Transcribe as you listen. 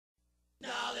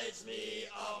Knowledge me,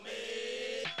 oh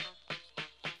me.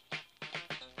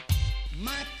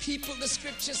 My people, the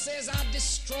scripture says, are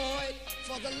destroyed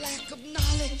for the lack of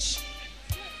knowledge.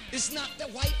 It's not the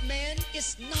white man,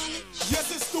 it's knowledge.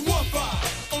 Yes, it's the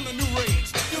 1-5 on the new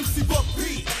rage. MC Buck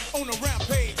P on the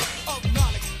rampage of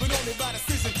knowledge, but only by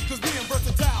decision, cause being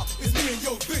versatile is me and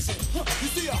your vision. You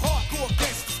see a hardcore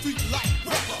gangster street like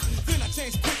rapper, then I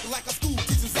change quick like a school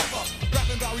teacher zapper.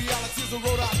 Rapping about realities of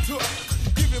road I took,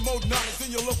 giving more knowledge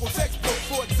than your local textbook.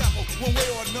 For example, one way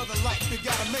or another life, you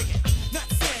gotta make it. Not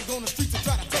saying go on the streets and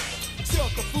try to take it.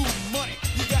 Shelter, food, money,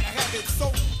 you gotta have it.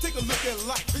 So take a look at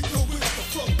life and go with the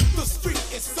flow. The street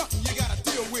is something you gotta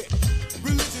deal with.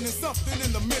 Religion is something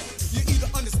in the middle. You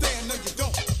either understand or you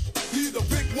don't. You either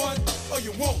pick one or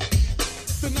you won't.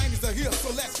 The 90s are here,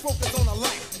 so let's focus on our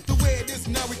life. The way it is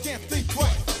now, we can't think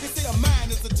twice. They say a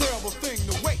mind is a terrible thing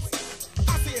to waste.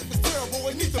 I say if it's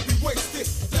terrible, it needs to be wasted.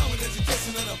 Down with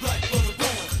education and a black brother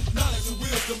born. Knowledge and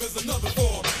wisdom is another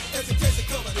form. Education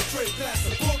covered the trade class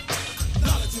and book.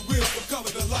 Knowledge and wisdom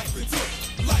covered the life we took.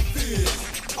 Life is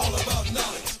all about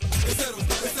knowledge. They said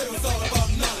it was all about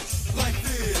knowledge. Life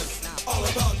is all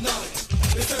about knowledge.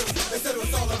 They said it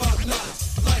was all about knowledge.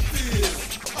 Life is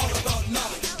all about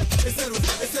knowledge. They said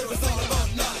it was all about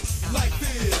knowledge. Life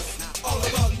is all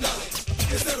about knowledge.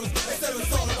 They said it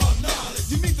was all about knowledge.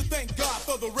 You need to thank God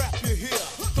for the rap you hear.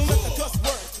 Don't let the cuss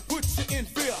words put you in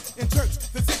fear. In church,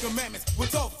 the 10 commandments were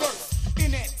taught first.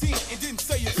 In that 10, it didn't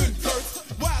say you couldn't curse.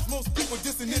 Why is most people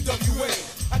just in NWA?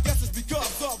 I guess it's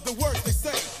because of the words they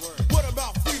say. What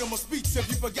about freedom of speech? Have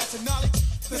you forgot your knowledge?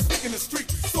 They're speaking the street,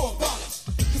 so abolish.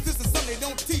 Cause this is something they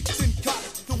don't teach in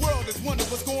college. The world is wondering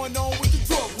what's going on with the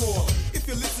drug war. If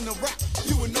you listen to rap,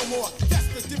 you will know more. That's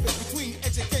the difference between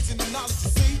education and knowledge,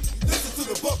 you see. Listen to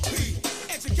the Buck P.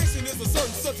 Education is a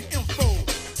certain subject info.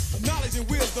 Knowledge and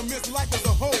wisdom is life as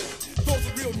a whole. Those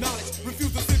with real knowledge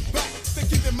refuse to sit back. They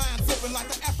keep their minds open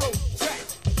like the Afro Jack.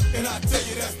 And I tell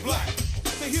you that's black.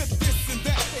 They hear this and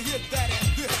that, they hear that and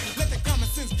this. Let the common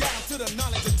sense guide them to the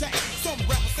knowledge attack. Some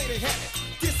rappers say they have it,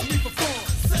 diss me for fun.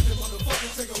 Second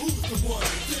motherfucking take a who's the one.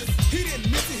 This. He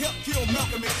didn't miss to help kill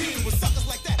Malcolm and King. With suckers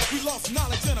like that, we lost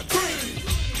knowledge and a cream.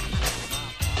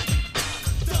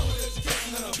 Down with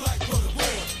education and a black brother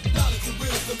born. Knowledge and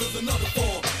wisdom is another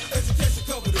form. Education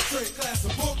covered the trade class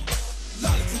and book.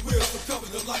 Knowledge and wisdom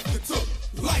covered the life we took.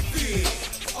 Life is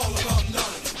all about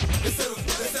knowledge. They said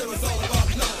it was all about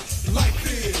knowledge. Life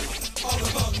is all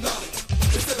about knowledge.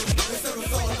 They said it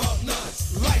was all about knowledge.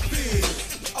 Life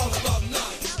is all about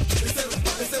knowledge. They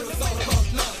said it was all about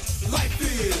knowledge. Life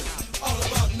is all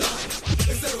about knowledge.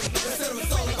 They said it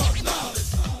was all about knowledge.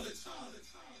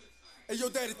 Hey, yo,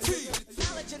 Daddy T.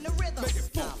 Knowledge in the rhythm. Make it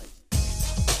fun.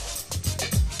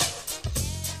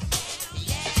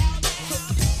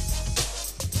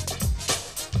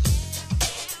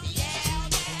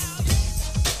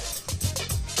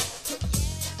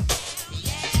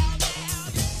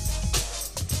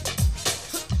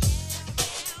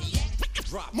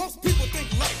 Most people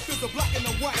think life is a black and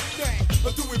a white thing,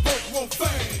 but do we both want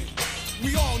fame?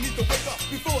 We all need to wake up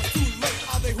before it's too late.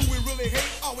 Are they who we really hate?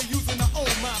 Are we using our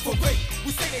own mind for bait?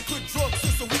 We say they put drugs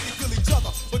in so we can kill each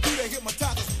other, but do they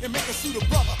hypnotize us and make us shoot a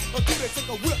brother? Or do they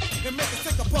take a whip and make us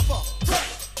take a puff up? Crack?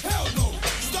 Hell no!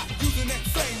 Stop using that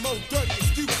same old dirty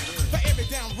excuse for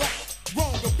every downright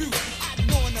wrong abuse. I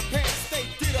know in the past they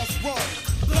did us wrong.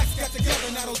 Blacks got together,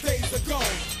 now those days are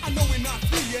gone. I know we're not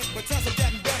free yet, but times have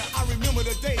gotten better. I remember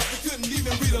the days we couldn't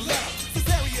even read a letter. Since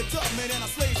Harriet Tubman and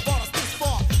our slaves brought us this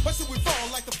far, why should we fall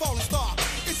like the falling star?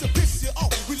 It should piss you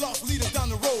off. We lost leaders down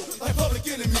the road. Like Public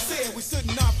Enemy said, we should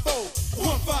not fold.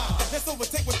 1-5, let's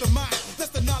overtake with the mind.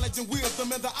 That's the knowledge and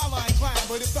wisdom and the ally climb.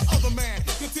 But if the other man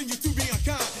continues to be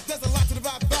unkind, there's a lot to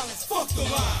divide balance. Fuck the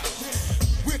line.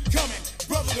 We're coming,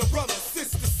 brother to brother, sis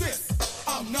to sis.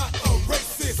 I'm not a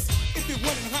racist. If you're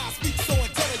wondering how I speak so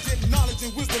intelligent, knowledge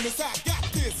and wisdom is how I got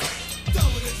this. Down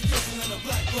with education and a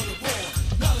black brother born.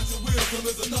 Knowledge and wisdom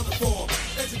is another form.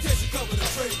 Education covered the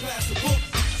trade class and book.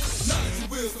 Knowledge and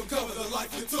wisdom cover the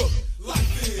life you took.